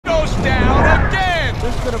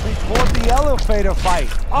fought the elevator fight,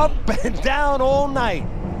 up and down all night.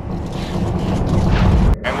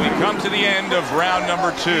 And we come to the end of round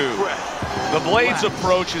number 2. The Blades'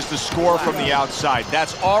 approach is to score from the outside.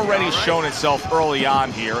 That's already shown itself early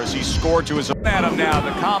on here as he scored to his... At him now,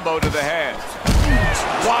 the combo to the head.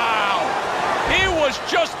 Wow! He was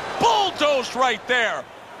just bulldozed right there.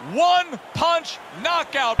 One punch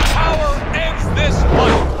knockout power ends this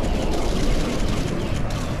fight.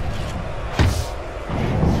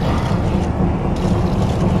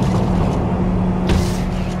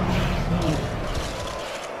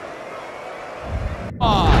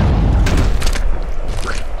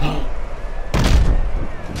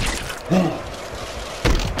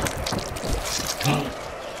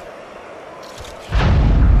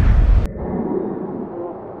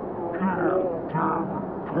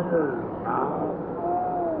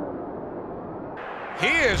 He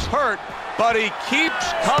is hurt, but he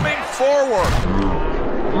keeps coming forward.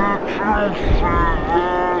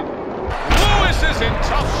 Lewis is in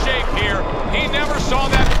tough shape here. He never saw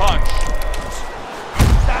that punch.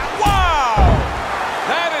 Wow!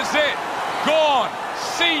 That is it. Gone.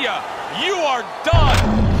 See ya. You are done.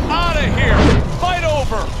 Out of here. Fight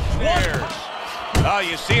over. Oh,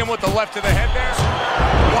 you see him with the left to the head there?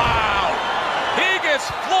 Wow! He gets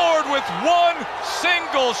floored with one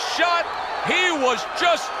single shot. He was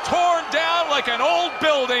just torn down like an old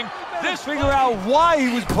building. This Figure out why he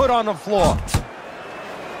was put on the floor.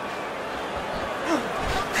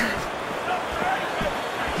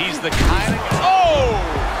 He's the kind of... Oh!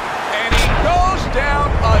 And he goes down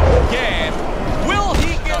again. Will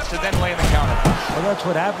he get to then lay in the counter? Well, that's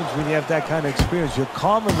what happens when you have that kind of experience. You're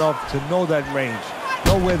calm enough to know that range.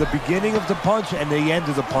 Know where the beginning of the punch and the end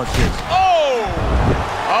of the punch is. Oh!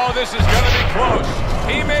 Oh, this is going to be close.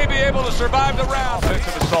 He may be able to survive the round. It's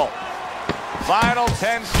an assault. Final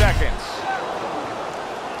 10 seconds.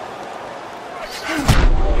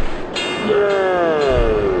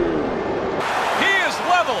 He is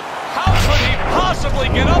leveled. How could he possibly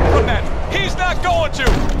get up from that? He's not going to.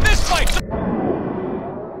 This fight's...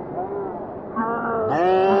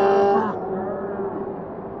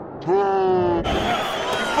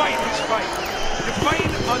 You're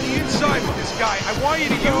fighting on the inside with this guy. I want you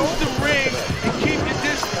to use the ring and keep your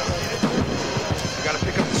distance. You gotta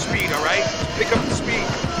pick up the speed, all right? Pick up the speed.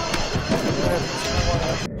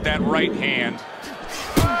 That right hand.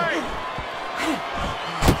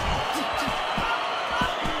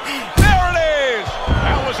 There it is!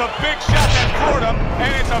 That was a big shot that floored him,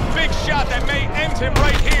 and it's a big shot that may end him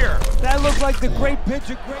right here. That looked like the great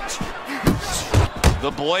pitcher. The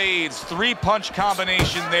Blades' three-punch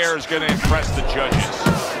combination there is going to impress the judges.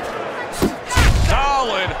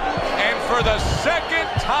 Solid, and for the second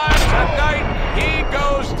time tonight, he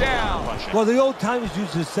goes down. Well, the old timers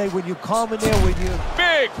used to say, when you calm in there, when you...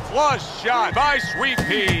 Big flush shot by Sweet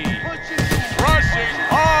Pea. Rushing,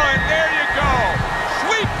 oh, and there you go.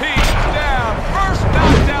 Sweet Pea's down, first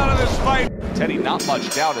knockdown of this fight. Teddy, not much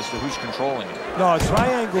doubt as to who's controlling it. No, a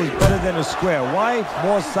triangle is better than a square. Why?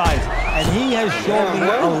 More size. And he has shown me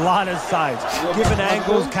a lot of size. Given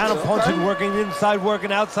angles, counter punching, working inside,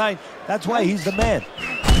 working outside. That's why he's the man.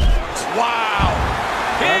 Wow!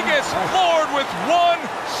 He gets floored with one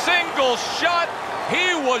single shot.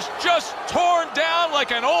 He was just torn down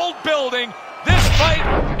like an old building. This fight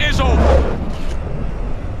is over.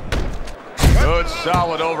 Good,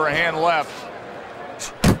 solid overhand left.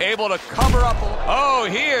 Able to cover up. Oh,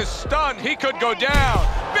 he is stunned. He could go down.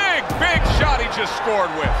 Big, big shot he just scored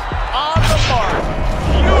with. On the mark.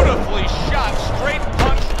 Beautifully shot. Straight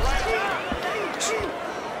punch.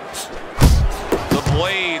 The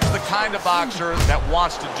Blades, the kind of boxer that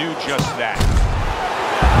wants to do just that.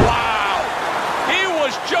 Wow. He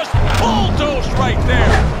was just bulldozed right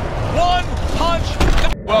there. One punch.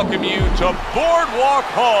 Welcome you to Boardwalk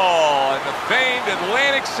Hall and the famed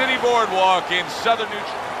Atlantic City Boardwalk in southern New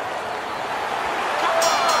Jersey.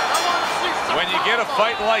 When you get a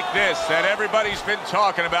fight like this that everybody's been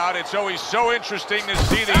talking about, it's always so interesting to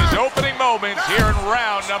see these opening moments here in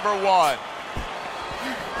round number 1.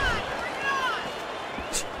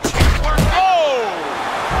 Oh!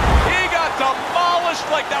 He got demolished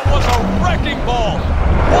like that was a wrecking ball.